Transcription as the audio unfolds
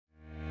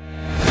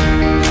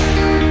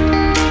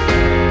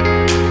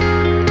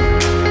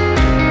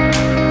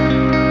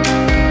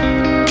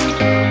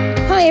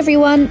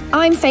everyone,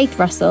 I'm Faith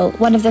Russell,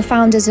 one of the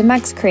founders of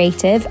Mags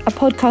Creative, a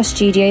podcast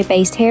studio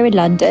based here in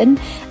London,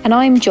 and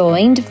I'm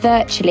joined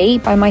virtually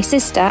by my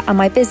sister and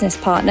my business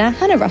partner,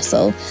 Hannah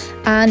Russell.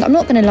 And I'm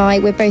not going to lie,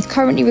 we're both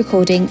currently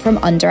recording from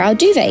under our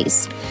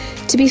duvets.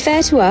 To be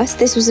fair to us,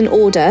 this was an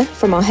order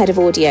from our head of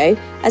audio,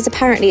 as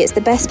apparently it's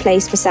the best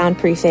place for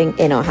soundproofing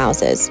in our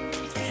houses.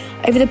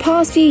 Over the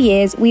past few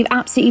years, we've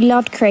absolutely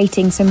loved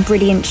creating some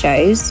brilliant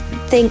shows.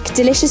 Think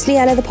Deliciously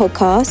Ella the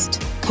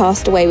podcast,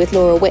 Castaway with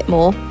Laura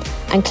Whitmore,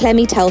 and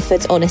Clemmy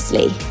Telford's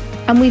Honestly.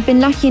 And we've been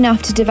lucky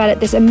enough to develop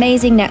this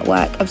amazing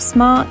network of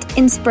smart,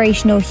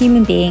 inspirational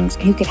human beings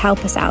who could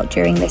help us out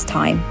during this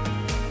time.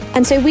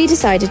 And so we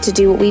decided to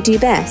do what we do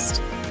best,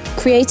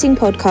 creating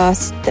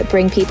podcasts that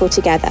bring people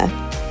together.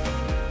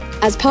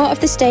 As part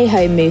of the Stay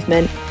Home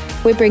movement,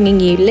 we're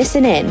bringing you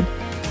Listen In,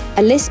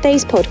 a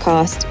list-based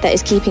podcast that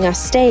is keeping us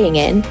staying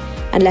in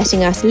and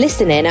letting us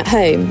listen in at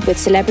home with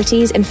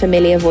celebrities and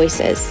familiar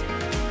voices.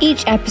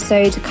 Each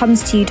episode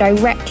comes to you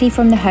directly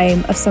from the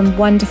home of some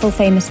wonderful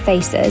famous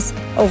faces,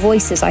 or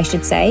voices I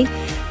should say,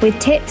 with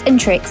tips and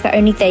tricks that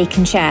only they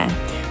can share.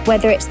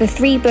 Whether it's the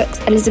 3 books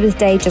Elizabeth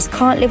Day just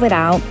can't live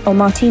without, or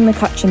Martine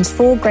McCutcheon's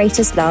 4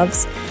 greatest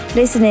loves,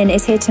 Listen In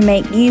is here to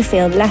make you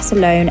feel less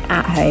alone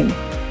at home.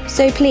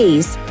 So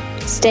please,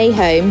 stay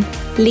home,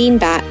 lean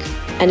back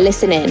and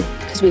listen in,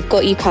 because we've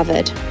got you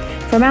covered.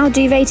 From our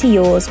duvet to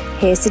yours,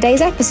 here's today's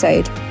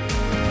episode.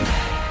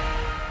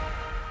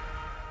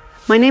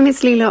 My name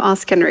is Lilo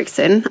Ask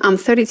Henriksen. I'm a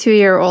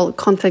 32-year-old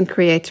content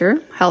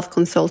creator, health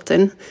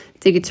consultant,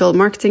 digital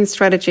marketing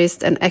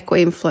strategist, and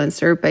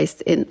eco-influencer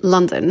based in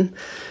London.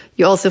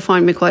 You also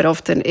find me quite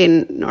often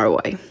in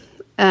Norway.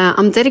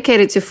 I'm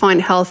dedicated to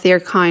find healthier,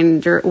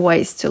 kinder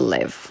ways to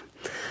live.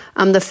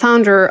 I'm the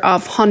founder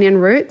of Honey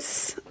and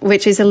Roots,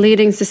 which is a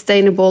leading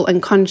sustainable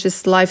and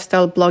conscious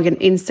lifestyle blog and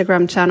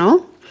Instagram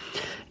channel.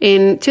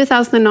 In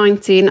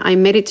 2019, I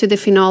made it to the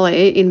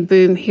finale in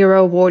Boom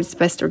Hero Awards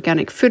Best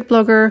Organic Food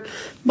Blogger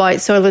by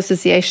Soil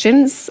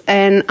Associations,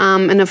 and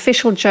I'm an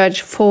official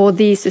judge for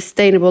the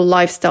Sustainable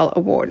Lifestyle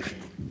Award.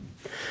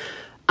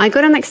 I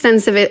got an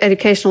extensive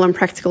educational and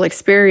practical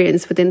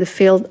experience within the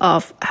field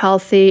of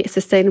healthy,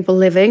 sustainable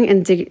living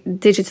and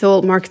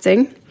digital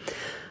marketing.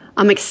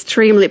 I'm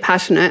extremely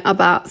passionate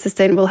about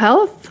sustainable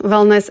health,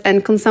 wellness,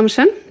 and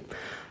consumption.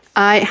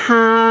 I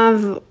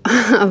have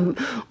a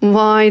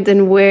wide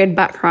and weird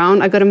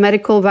background. I got a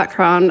medical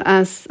background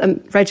as a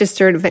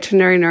registered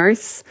veterinary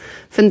nurse,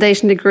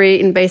 foundation degree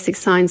in basic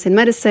science in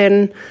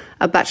medicine,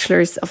 a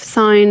bachelor's of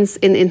science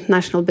in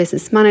international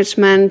business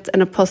management,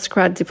 and a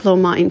postgrad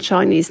diploma in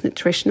Chinese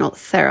nutritional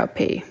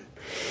therapy.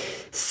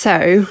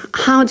 So,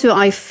 how do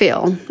I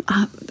feel?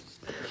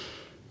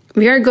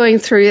 We are going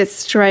through a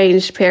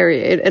strange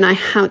period, and I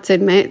have to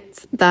admit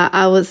that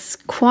I was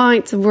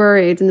quite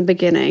worried in the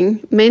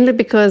beginning, mainly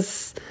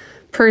because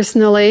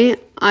personally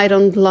I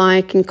don't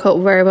like and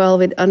cope very well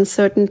with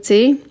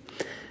uncertainty,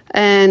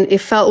 and it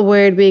felt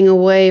weird being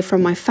away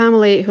from my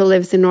family who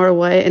lives in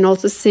Norway, and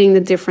also seeing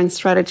the different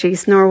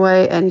strategies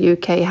Norway and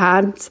UK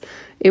had.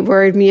 It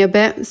worried me a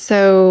bit,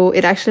 so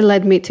it actually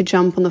led me to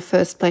jump on the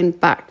first plane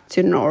back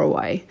to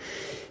Norway.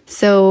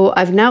 So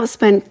I've now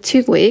spent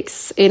 2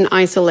 weeks in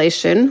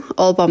isolation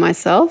all by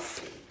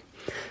myself.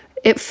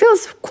 It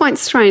feels quite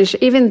strange,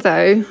 even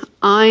though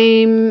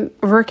I'm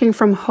working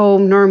from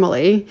home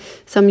normally.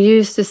 So I'm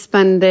used to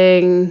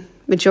spending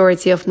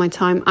majority of my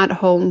time at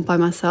home by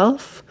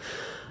myself.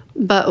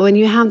 But when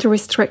you have the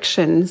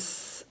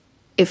restrictions,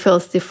 it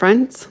feels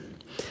different.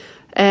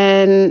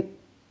 And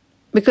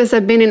because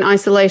I've been in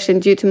isolation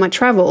due to my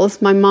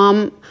travels, my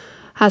mom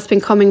has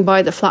been coming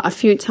by the flat a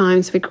few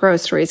times with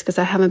groceries because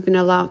I haven't been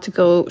allowed to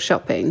go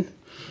shopping.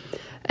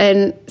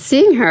 And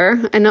seeing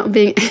her and not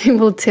being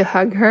able to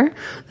hug her,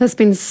 there's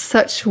been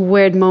such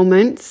weird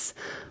moments.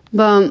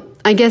 But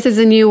I guess it's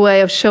a new way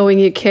of showing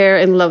you care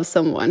and love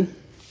someone.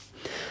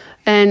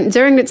 And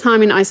during the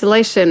time in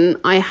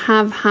isolation, I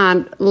have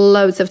had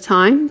loads of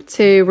time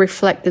to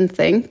reflect and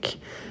think.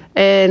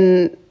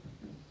 And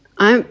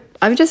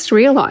I've just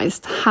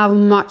realized how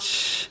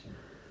much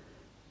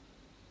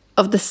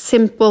of the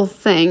simple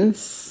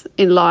things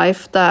in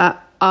life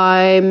that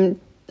I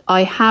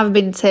have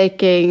been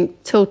taking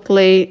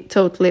totally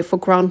for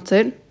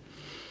granted.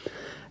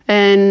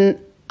 And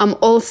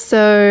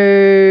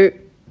also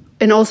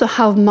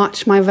how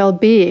much my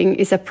well-being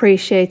is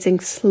appreciating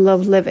slow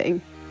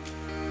living.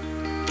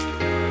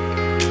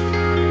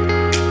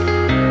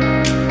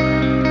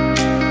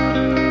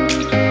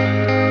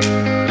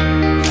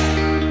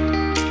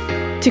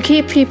 To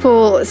keep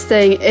people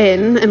staying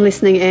in and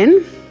listening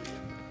in,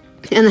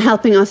 and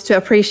helping us to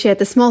appreciate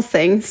the small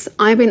things,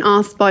 I've been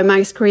asked by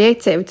Mags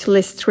Creative to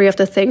list 3 of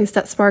the things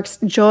that sparks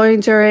joy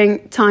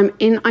during time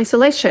in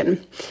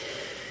isolation.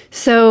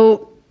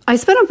 So I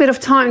spent a bit of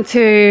time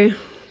to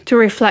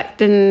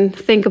reflect and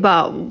think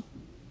about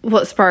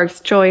what sparks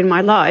joy in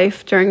my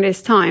life during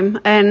this time.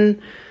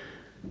 And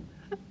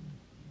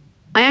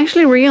I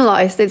actually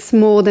realized it's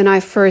more than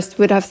I first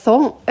would have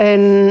thought.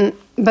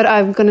 But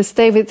I'm going to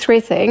stay with 3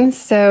 things.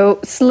 So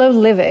slow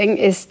living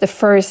is the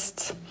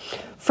first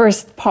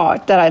first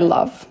part that I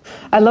love.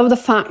 I love the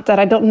fact that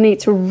I don't need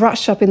to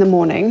rush up in the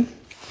morning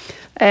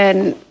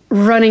and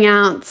running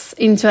out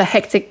into a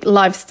hectic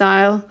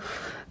lifestyle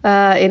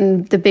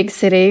in the big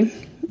city.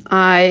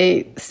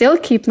 I still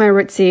keep my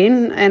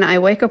routine, and I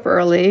wake up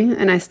early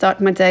and I start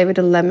my day with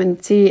a lemon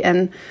tea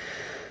and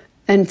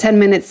 10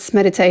 minutes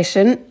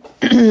meditation.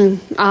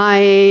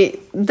 I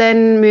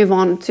then move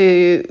on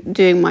to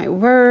doing my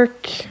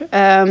work.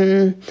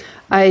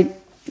 I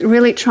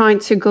really try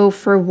to go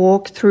for a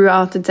walk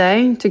throughout the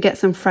day to get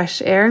some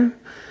fresh air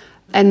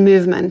and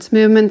movement.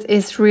 Movement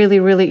is really,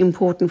 really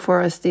important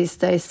for us these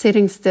days.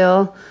 Sitting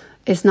still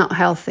is not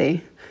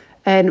healthy,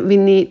 and we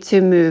need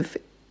to move.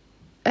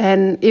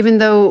 And even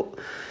though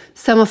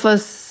some of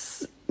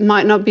us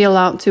might not be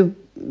allowed to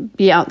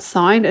be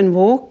outside and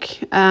walk,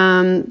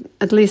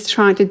 at least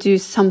try to do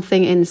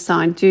something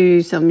inside.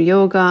 Do some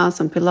yoga,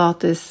 some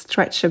Pilates,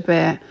 stretch a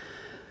bit.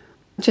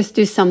 Just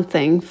do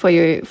something for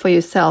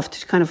yourself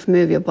to kind of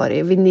move your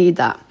body. We need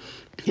that.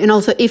 And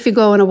also, if you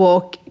go on a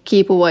walk,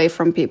 keep away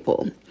from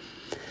people.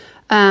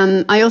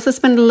 I also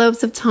spend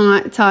loads of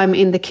time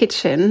in the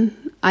kitchen.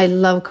 I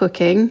love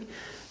cooking.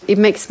 It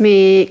makes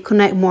me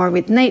connect more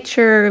with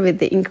nature, with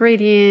the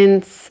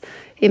ingredients.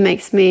 It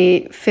makes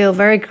me feel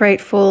very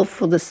grateful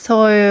for the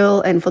soil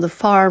and for the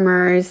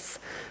farmers.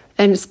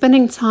 And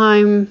spending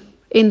time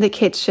in the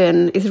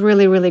kitchen is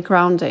really, really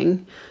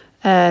grounding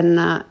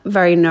and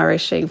very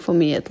nourishing for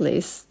me, at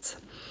least.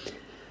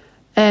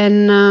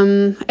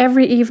 And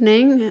every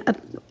evening,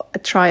 I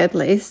try at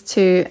least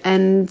to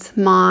end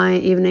my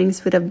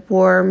evenings with a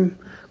warm,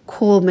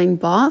 calming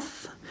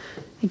bath.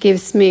 It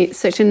gives me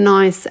such a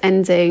nice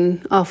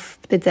ending of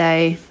the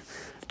day,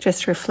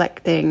 just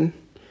reflecting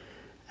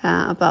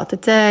about the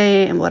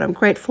day and what I'm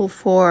grateful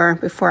for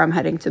before I'm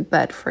heading to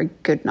bed for a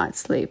good night's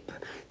sleep.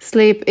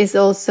 Sleep is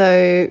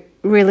also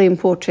really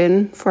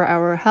important for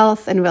our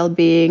health and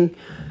well-being.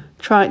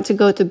 Trying to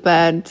go to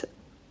bed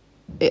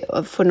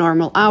for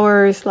normal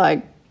hours,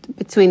 like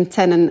between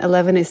 10 and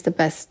 11 is the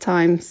best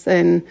times,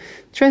 and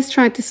just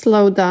try to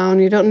slow down.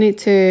 You don't need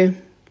to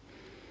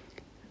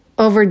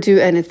overdo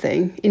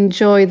anything.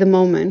 Enjoy the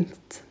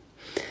moment.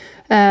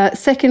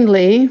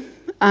 Secondly,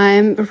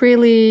 I'm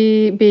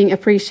really being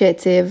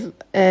appreciative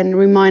and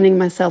reminding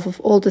myself of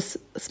all the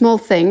small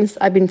things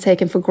I've been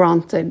taking for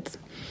granted,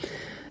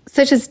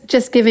 such as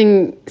just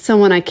giving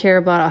someone I care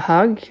about a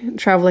hug,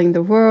 traveling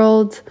the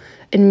world,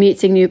 and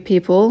meeting new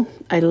people.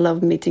 I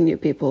love meeting new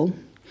people.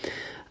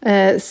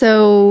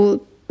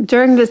 So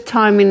during this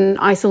time in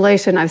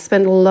isolation, I've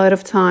spent a lot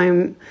of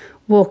time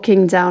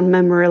walking down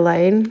memory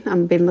lane.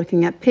 I've been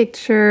looking at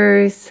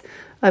pictures.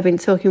 I've been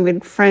talking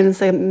with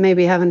friends I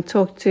maybe haven't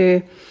talked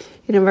to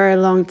in a very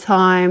long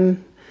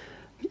time.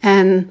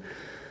 And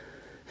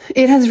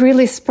it has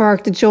really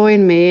sparked a joy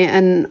in me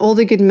and all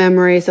the good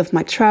memories of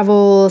my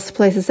travels,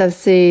 places I've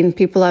seen,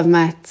 people I've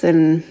met,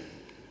 and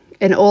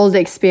all the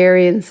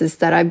experiences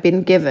that I've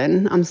been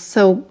given. I'm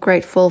so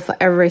grateful for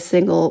every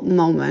single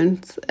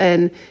moment.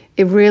 And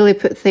it really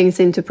put things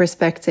into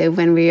perspective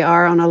when we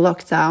are on a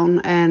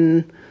lockdown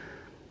and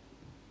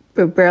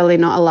we're barely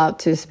not allowed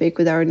to speak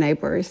with our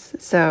neighbors.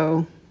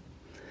 So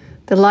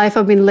the life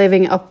I've been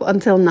living up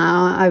until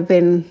now, I've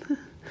been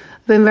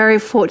very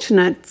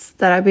fortunate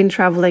that I've been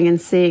traveling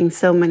and seeing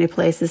so many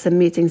places and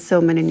meeting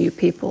so many new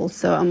people.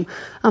 So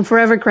I'm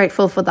forever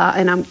grateful for that,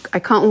 and I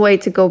can't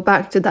wait to go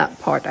back to that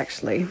part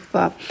actually.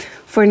 But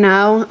for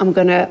now, I'm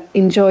gonna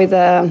enjoy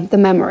the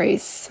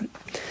memories.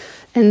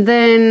 And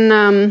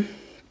then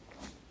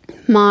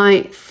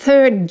my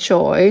third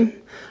joy,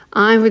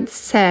 I would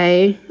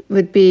say,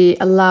 would be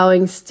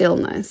allowing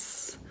stillness.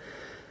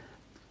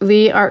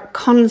 We are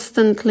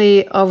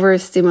constantly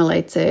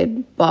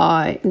overstimulated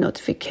by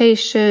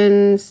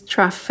notifications,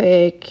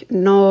 traffic,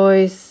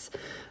 noise,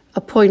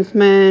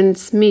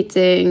 appointments,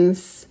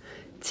 meetings,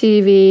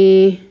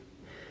 TV,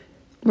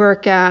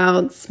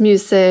 workouts,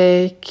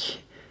 music.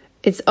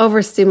 It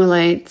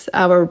overstimulates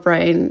our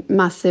brain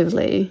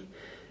massively,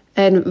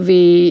 and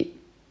we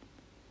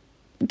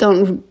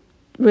don't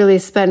really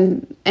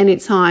spend any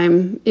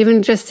time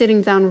even just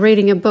sitting down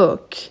reading a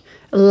book,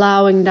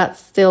 allowing that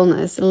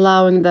stillness,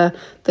 allowing the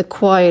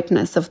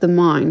quietness of the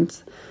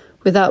mind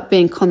without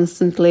being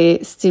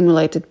constantly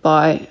stimulated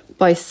by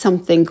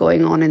something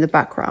going on in the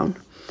background.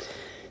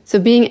 So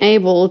being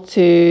able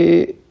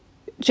to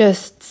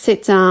just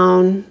sit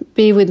down,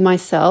 be with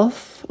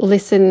myself,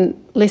 listen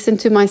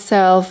to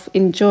myself,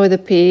 enjoy the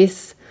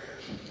peace,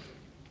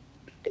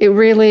 it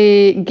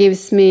really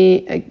gives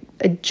me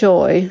a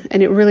joy,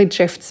 and it really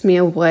drifts me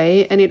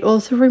away. And it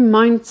also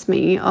reminds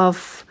me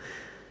of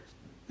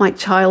my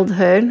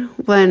childhood,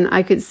 when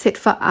I could sit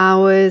for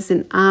hours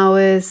and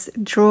hours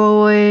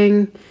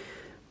drawing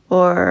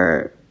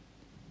or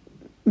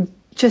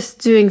just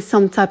doing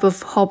some type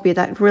of hobby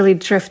that really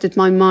drifted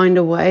my mind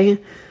away.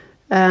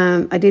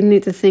 I didn't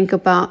need to think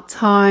about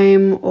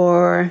time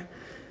or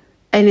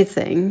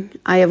anything.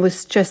 I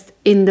was just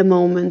in the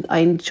moment. I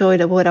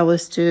enjoyed what I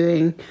was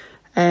doing,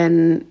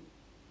 and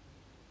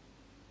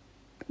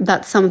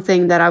that's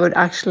something that I would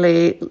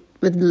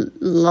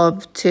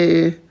love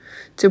to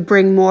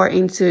bring more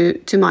into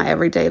my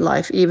everyday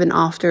life, even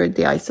after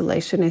the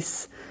isolation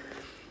is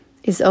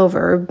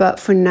over. But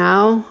for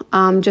now,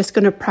 I'm just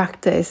going to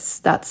practice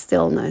that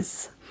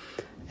stillness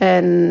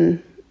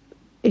and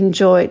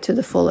enjoy it to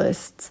the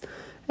fullest.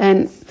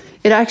 And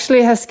it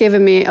actually has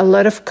given me a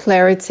lot of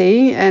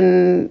clarity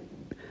and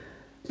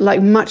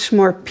like much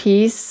more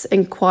peace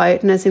and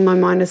quietness in my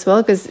mind as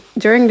well, because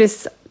during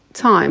this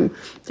time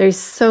there's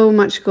so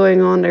much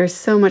going on, there's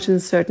so much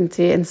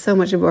uncertainty and so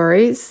much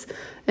worries,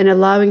 and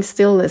allowing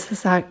stillness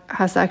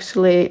has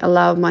actually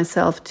allowed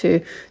myself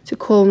to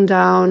calm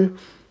down,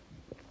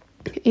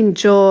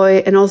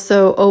 enjoy, and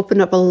also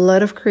open up a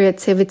lot of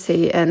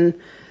creativity. And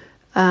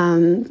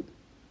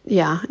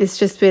it's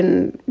just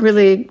been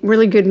really,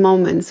 really good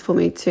moments for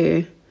me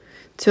to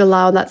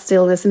allow that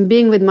stillness and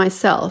being with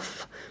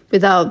myself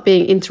without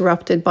being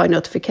interrupted by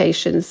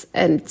notifications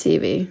and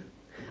TV.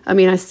 I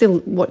mean, I still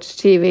watch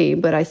TV,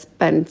 but I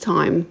spend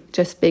time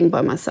just being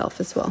by myself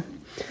as well,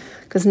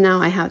 because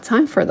now I have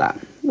time for that,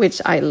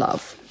 which I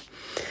love.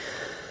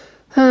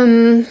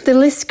 The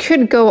list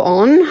could go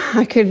on.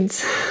 I could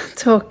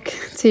talk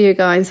to you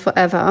guys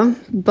forever,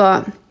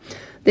 but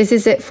this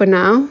is it for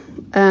now.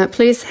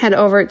 Please head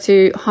over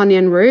to Honey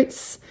and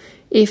Roots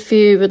if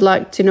you would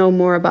like to know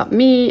more about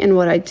me and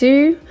what I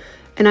do.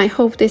 And I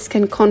hope this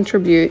can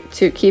contribute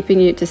to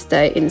keeping you to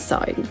stay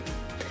inside.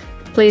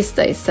 Please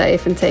stay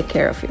safe and take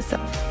care of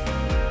yourself.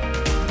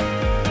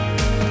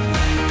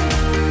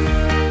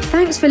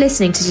 Thanks for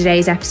listening to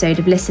today's episode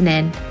of Listen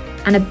In,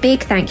 and a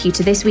big thank you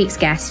to this week's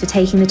guests for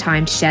taking the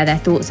time to share their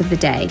thoughts of the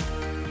day.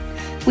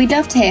 We'd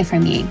love to hear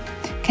from you.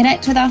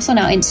 Connect with us on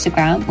our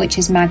Instagram, which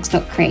is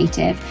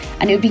mags.creative,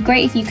 and it would be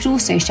great if you could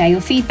also share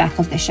your feedback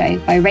of the show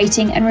by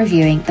rating and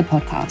reviewing the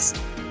podcast.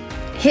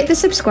 Hit the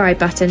subscribe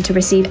button to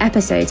receive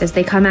episodes as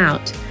they come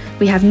out.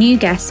 We have new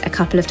guests a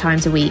couple of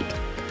times a week.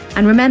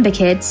 And remember,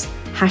 kids,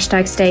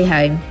 #stay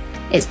home.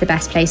 It's the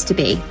best place to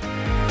be.